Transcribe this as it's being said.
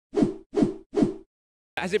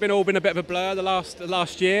Has it all been a bit of a blur the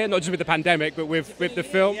last year? Not just with the pandemic, but with the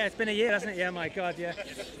film? Yeah, it's been a year, hasn't it? Yeah, my God, yeah.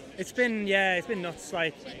 It's been nuts.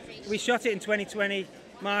 Like, we shot it in 2020,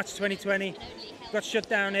 March 2020, got shut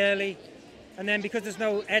down early, and then because there's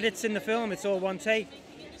no edits in the film, it's all one take.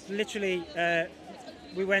 Literally,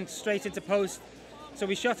 we went straight into post. So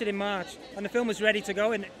we shot it in March, and the film was ready to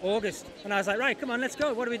go in August. And I was like, right, come on, let's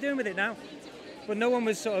go. What are we doing with it now? But no one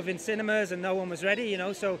was sort of in cinemas, and no one was ready, you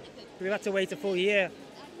know. So we had to wait a full year,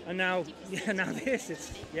 and now this.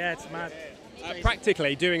 It's mad.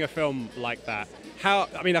 Practically, doing a film like that, I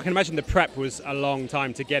can imagine the prep was a long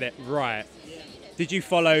time to get it right. Did you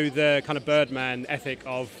follow the kind of Birdman ethic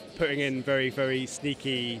of putting in very, very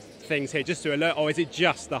sneaky things here just to alert, or is it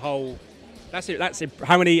just the whole? That's it.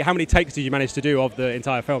 How many takes did you manage to do of the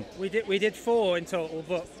entire film? We did 4 in total,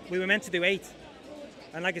 but we were meant to do 8.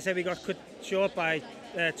 And like I said, we got cut short by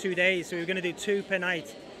 2 days, so we were going to do 2 per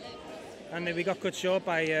night. And then we got cut short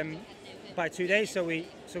by 2 days, so we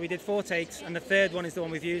did 4 takes, and the third one is the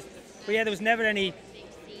one we've used. But yeah, there was never any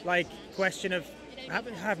question of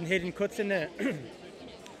having hidden cuts in there.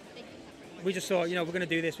 We just thought, we're going to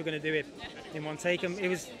do this, we're going to do it in one take. And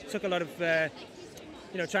took a lot of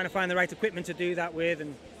trying to find the right equipment to do that with,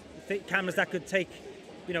 and cameras that could take,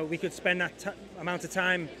 we could spend that amount of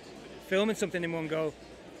time filming something in one go.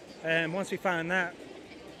 Once we found that,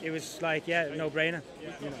 it was like, no-brainer.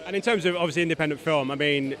 And in terms of, obviously, independent film, I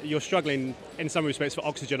mean, you're struggling in some respects for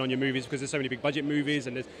oxygen on your movies because there's so many big budget movies,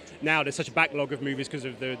 and there's such a backlog of movies because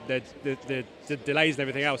of the delays and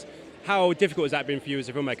everything else. How difficult has that been for you as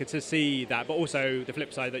a filmmaker to see that, but also the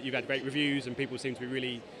flip side that you've had great reviews and people seem to be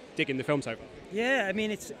really digging the film so far? Yeah, I mean,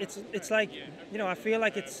 it's like, I feel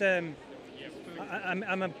like it's, I'm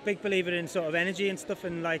a big believer in sort of energy and stuff,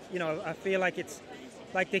 and I feel like it's,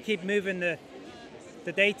 like they keep moving the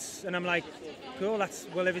dates, and I'm like, cool,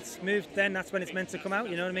 well, if it's moved, then that's when it's meant to come out,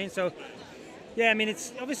 you know what I mean? So, yeah, I mean,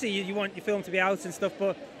 it's, obviously you want your film to be out and stuff,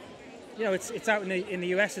 but, it's out in the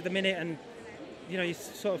US at the minute, and, you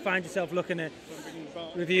sort of find yourself looking at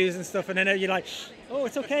reviews and stuff, and then you're like, oh,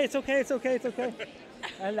 it's okay.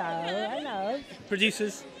 Hello.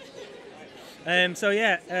 Producers. So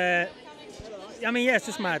yeah, it's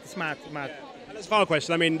just mad. It's mad. And as a final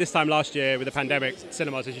question, I mean, this time last year with the pandemic,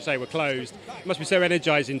 cinemas, as you say, were closed. It must be so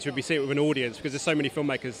energising to be seeing it with an audience because there's so many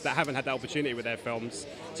filmmakers that haven't had that opportunity with their films.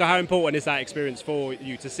 So how important is that experience for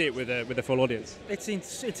you to see it with a full audience?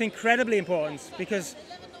 It's incredibly important because,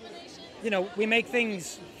 we make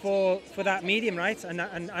things for that medium, right?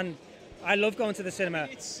 And I love going to the cinema,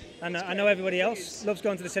 and I know everybody else loves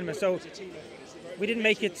going to the cinema. So we didn't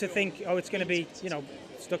make it to think, oh, it's going to be,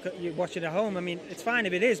 stuck you watching it at home. I mean, it's fine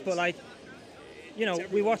if it is, but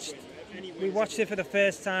we watched it for the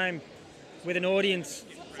first time with an audience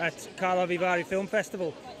at Karlovy Vary Film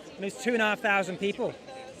Festival, and it was 2,500 people,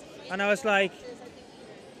 and I was like,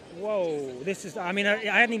 whoa, this is. I mean, I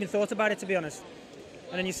hadn't even thought about it, to be honest.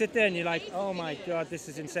 And then you sit there and you're like, oh my God, this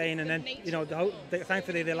is insane. And then,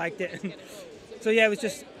 thankfully they liked it. So yeah, it was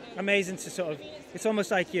just amazing to sort of, it's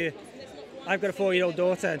almost like I've got a 4-year-old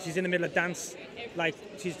daughter and she's in the middle of dance,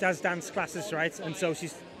 she does dance classes, right? And so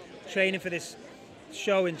she's training for this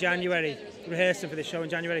show in January, rehearsing for this show in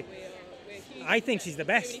January. I think she's the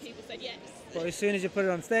best. But as soon as you put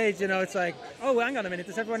it on stage, it's like, oh, hang on a minute,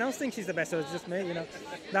 does everyone else think she's the best, or it's just me,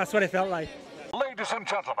 That's what it felt like. Ladies and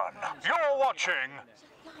gentlemen, you're watching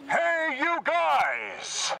Hey You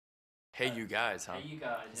Guys! Hey You Guys, huh? Hey You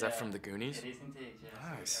Guys. Is that from the Goonies? It is indeed,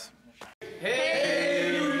 yeah. Nice.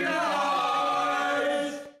 Hey You Guys!